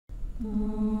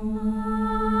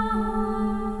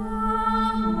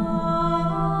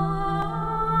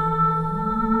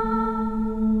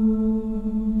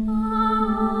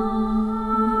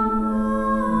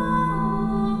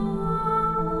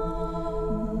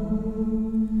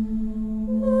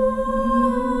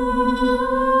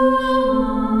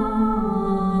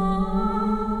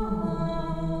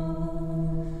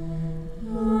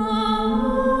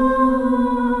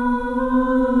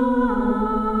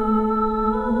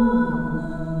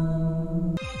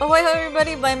Ahoy-hoy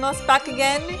everybody, blindmouse back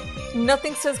again.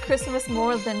 Nothing says Christmas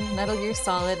more than Metal Gear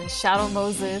Solid and Shadow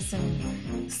Moses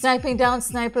and sniping down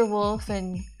Sniper Wolf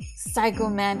and Psycho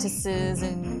Mantises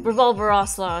and Revolver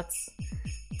Ocelots.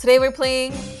 Today we're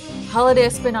playing Holiday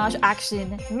Espionage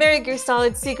Action, Metal Gear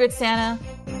Solid Secret Santa.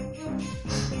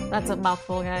 That's a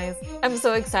mouthful, guys. I'm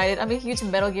so excited. I'm a huge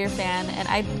Metal Gear fan and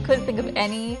I couldn't think of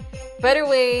any better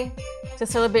way to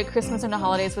celebrate Christmas and the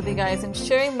holidays with you guys and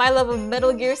sharing my love of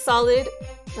Metal Gear Solid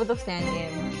with a fan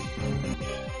game.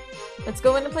 Let's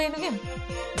go in and play a new game.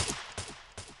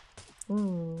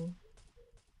 Ooh.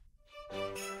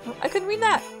 Oh, I couldn't read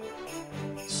that.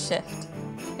 Shift.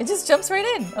 It just jumps right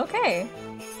in. Okay.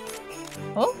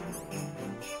 Oh.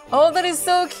 Oh, that is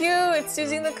so cute. It's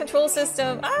using the control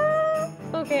system. Ah.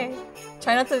 Okay.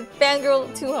 Try not to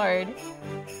fangirl too hard.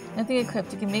 Nothing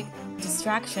equipped. You can make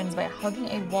distractions by hugging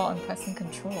a wall and pressing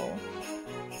control.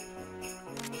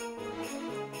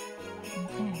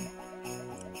 Okay.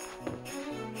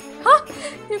 Huh!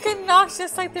 You can knock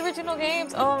just like the original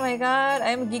games! Oh my god,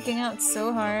 I'm geeking out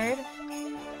so hard.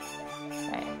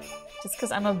 Alright. Just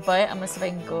because I'm a butt, I'm gonna see if I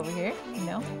can go over here.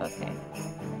 No? Okay.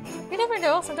 You never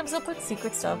know, sometimes they'll put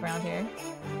secret stuff around here.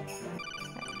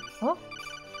 Right. Oh!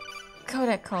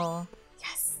 Codec call.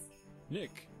 Yes!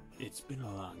 Nick, it's been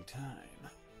a long time.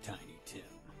 Tiny Tim.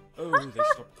 Oh, they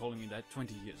stopped calling me that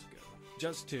 20 years ago.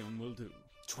 Just Tim will do.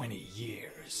 20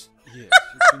 years? Yes,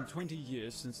 it's been 20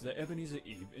 years since the Ebenezer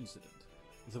Eve incident.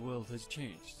 The world has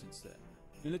changed since then.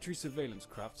 Military surveillance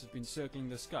crafts have been circling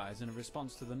the skies in a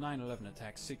response to the 9/11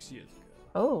 attack 6 years ago.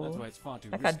 Oh, that's why it's far too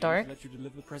that risky got dark. to let you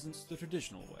deliver presents the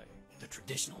traditional way. The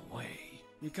traditional way?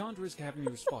 We can't risk having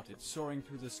you spotted soaring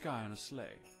through the sky on a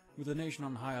sleigh. With the nation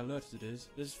on high alert as it is,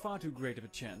 there's far too great of a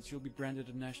chance you'll be branded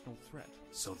a national threat.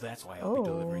 So that's why I'll be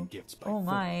delivering gifts by phone,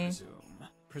 I presume.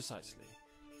 Precisely.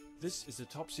 This is a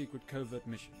top-secret covert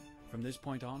mission. From this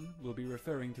point on, we'll be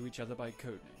referring to each other by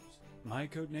codenames. My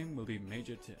codename will be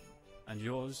Major Tim, and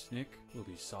yours, Nick, will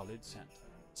be Solid Santa.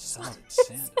 Solid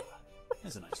Santa?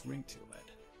 Has a nice ring to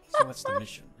it. So what's the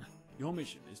mission? Your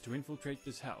mission is to infiltrate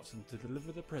this house and to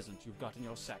deliver the present you've got in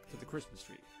your sack to the Christmas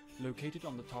tree, located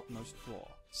on the topmost floor.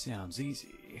 Sounds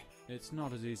easy. It's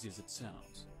not as easy as it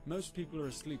sounds. Most people are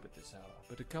asleep at this hour,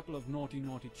 but a couple of naughty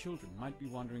children might be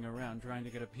wandering around trying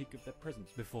to get a peek of their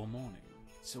presents before morning.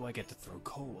 So I get to throw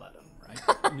coal at them,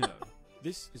 right? No.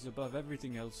 This is above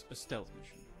everything else a stealth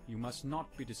mission. You must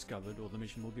not be discovered or the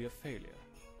mission will be a failure.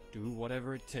 Do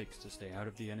whatever it takes to stay out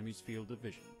of the enemy's field of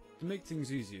vision. To make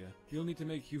things easier, you'll need to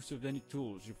make use of any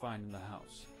tools you find in the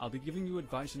house. I'll be giving you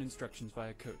advice and instructions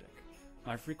via codec.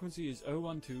 My frequency is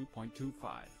 012.25.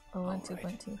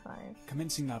 012.25.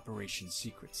 Commencing Operation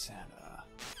Secret Santa.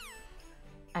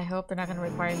 I hope they're not going to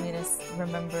require me to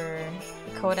remember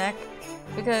the codec,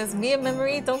 because me and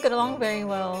memory don't get along very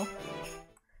well.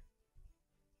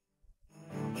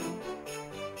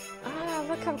 Ah,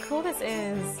 look how cool this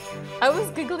is. I was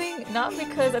giggling not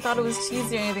because I thought it was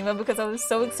cheesy or anything, but because I was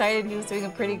so excited he was doing a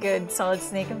pretty good Solid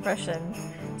Snake impression.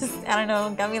 Just, I don't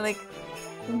know, got me like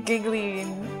giggly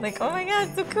and like, oh my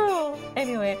god, so cool!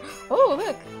 Anyway, oh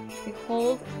look! If you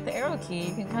hold the arrow key,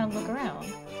 you can kind of look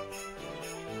around.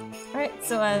 Alright,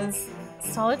 so as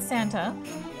Solid Santa,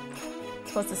 I'm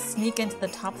supposed to sneak into the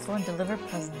top floor and deliver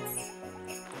presents.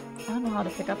 I don't know how to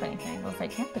pick up anything, or if I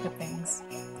can't pick up things.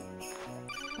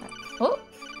 Right. Oh!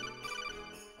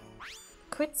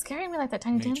 Quit scaring me like that,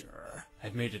 Tiny Tim. Major,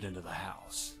 I've made it into the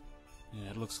house.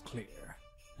 Yeah, it looks clear.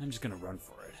 I'm just gonna run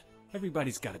for it.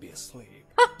 Everybody's gotta be asleep.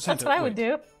 That's what I would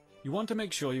do. You want to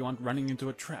make sure you aren't running into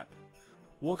a trap.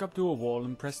 Walk up to a wall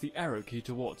and press the arrow key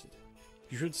towards it.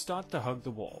 You should start to hug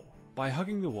the wall. By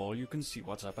hugging the wall, you can see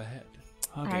what's up ahead.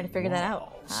 I already figured that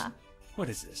out. Huh? What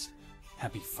is this?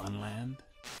 Happy Funland?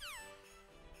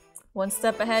 One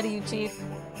step ahead of you, Chief.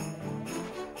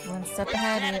 One step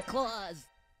ahead of you. Santa Claus!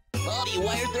 Bobby,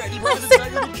 why are there any presents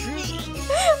under the tree?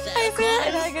 I said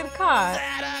it, I got caught.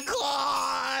 Santa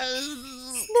Claus!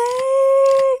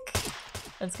 Snake!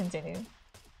 Let's continue.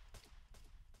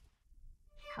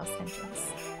 House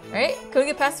entrance. Alright, can we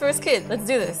get past first kid? Let's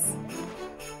do this.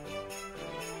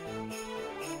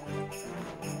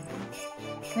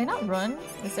 Can I not run?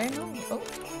 Is there no... Oh,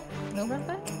 no run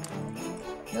button?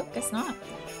 Nope, guess not.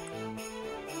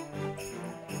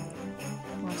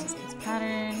 Watch this kid's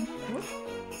pattern. Whoop.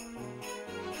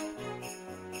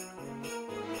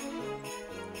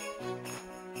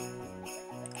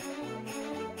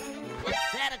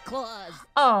 Santa Claus!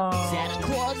 Oh. Santa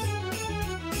Claus!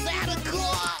 Santa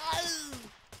Claus!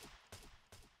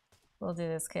 We'll do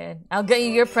this, kid. I'll get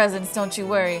you your presents, don't you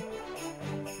worry.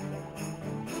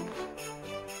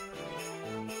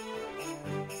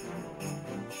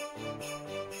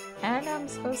 And I'm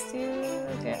supposed to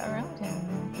get around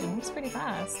him. He moves pretty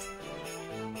fast.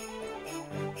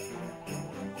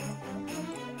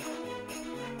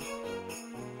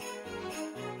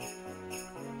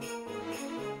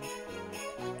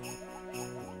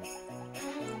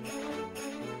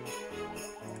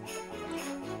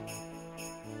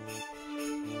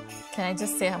 Can I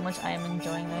just say how much I am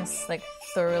enjoying this? Like,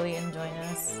 thoroughly enjoying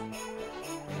this.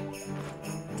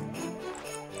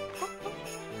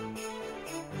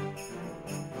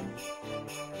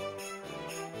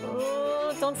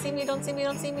 Oh, don't see me, don't see me,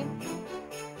 don't see me.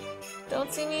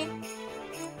 Don't see me.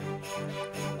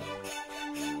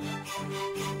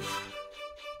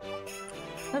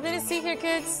 Nothing to see here,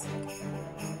 kids.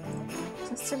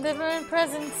 Just delivering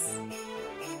presents.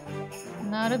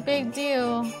 Not a big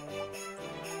deal.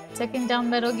 Taking down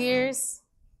Metal Gears.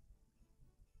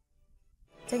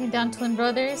 Taking down Twin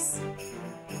Brothers.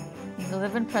 And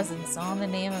delivering presents all in the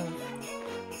name of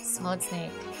Solid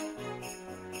Snake.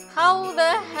 How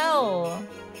the hell?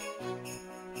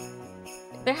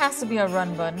 There has to be a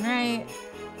run button, right?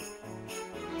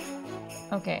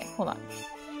 Okay, hold on.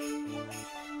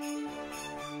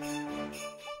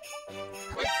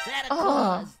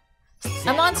 Oh,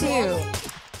 I'm onto you.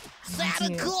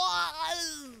 Santa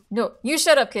Claus! No, you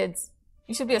shut up, kids.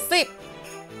 You should be asleep.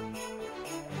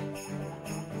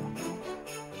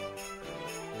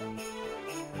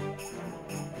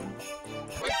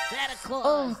 Santa Claus!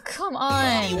 Oh, come You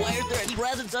on. wire 30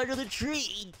 presents under the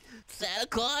tree! Santa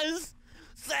Claus!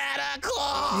 Santa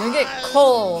Claus! You're gonna get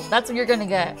coal. That's what you're gonna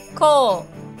get. Coal.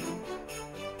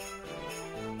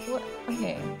 What?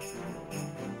 Okay.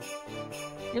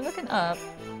 You're looking up.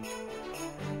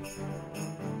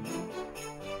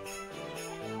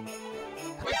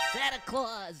 Santa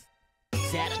Claus!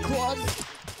 Santa Claus!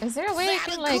 Is there a way you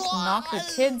Santa can, like, knock the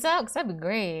Claus! kids out? Because that'd be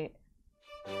great.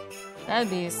 That'd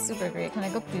be super great. Can I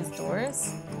go up these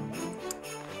doors?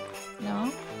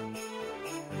 No?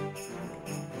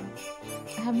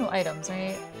 I have no items,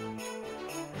 right?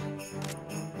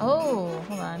 Oh,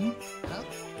 hold on. Huh?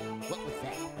 What was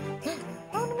that?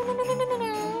 Oh, no, no, no, no, no, no,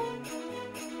 no.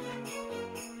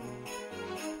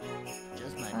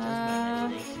 Just my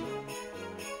imagination.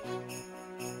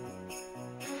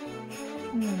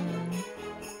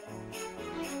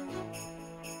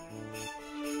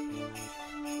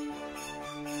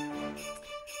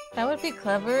 That would be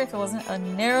clever if it wasn't a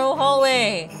narrow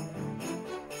hallway.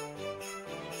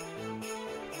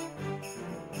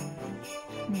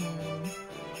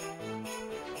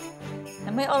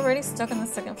 Am I already stuck on the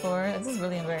second floor? This is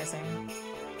really embarrassing.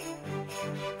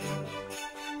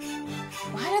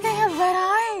 Why do they have red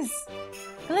eyes?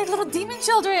 They're like little demon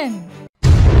children.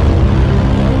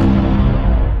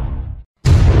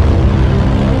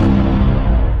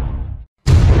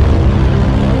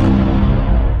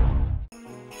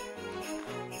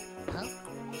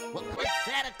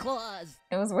 Santa Claus!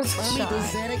 It was worth a Mommy, shot.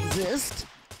 does that exist?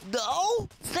 No?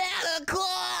 Santa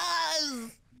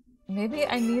Claus! Maybe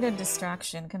I need a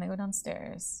distraction. Can I go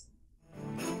downstairs?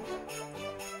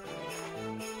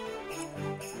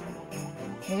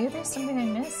 Maybe there's something I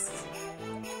missed.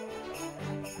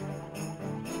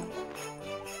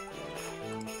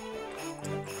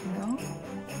 No?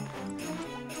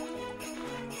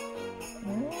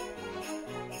 Really?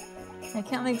 I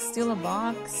can't like steal a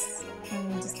box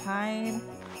and just hide.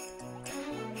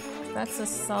 That's a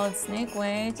Solid Snake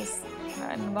way, just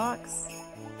hide in a box.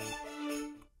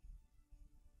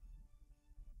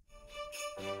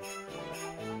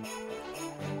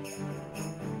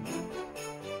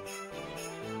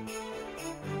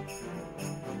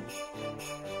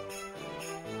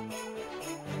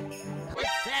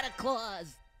 Santa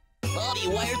Claus! Mommy,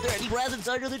 why are 30 presents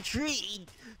under the tree?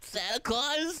 Santa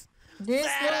Claus! There's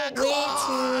Santa no way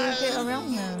Claus! to get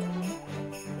around them.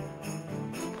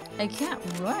 I can't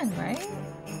run, right?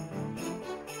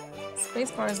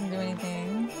 Spacebar doesn't do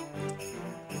anything.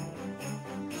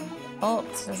 Alt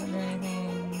doesn't do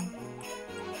anything.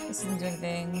 This doesn't do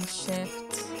anything.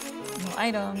 Shift. No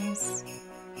items.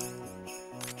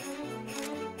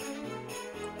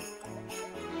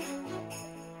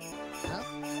 Huh?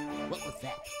 What was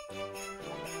that?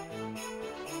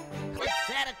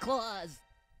 Santa Claus!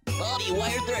 Bobby,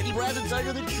 why are there any presents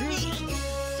under the tree?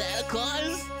 Santa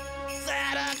Claus?